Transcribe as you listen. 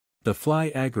The fly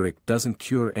agaric doesn't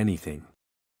cure anything.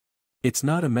 It's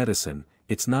not a medicine,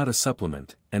 it's not a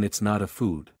supplement, and it's not a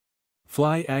food.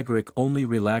 Fly agaric only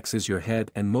relaxes your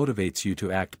head and motivates you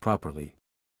to act properly.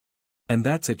 And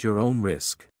that's at your own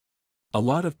risk. A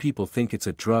lot of people think it's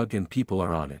a drug and people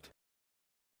are on it.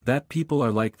 That people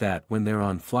are like that when they're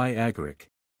on fly agaric,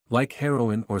 like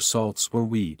heroin or salts or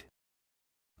weed.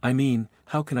 I mean,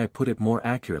 how can I put it more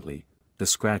accurately, the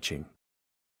scratching?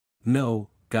 No,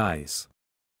 guys.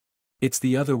 It's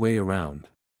the other way around.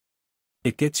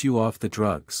 It gets you off the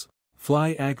drugs.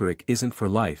 Fly agaric isn't for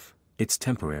life, it's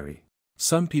temporary.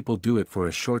 Some people do it for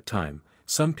a short time,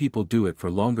 some people do it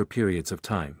for longer periods of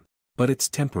time. But it's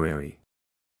temporary.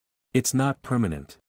 It's not permanent.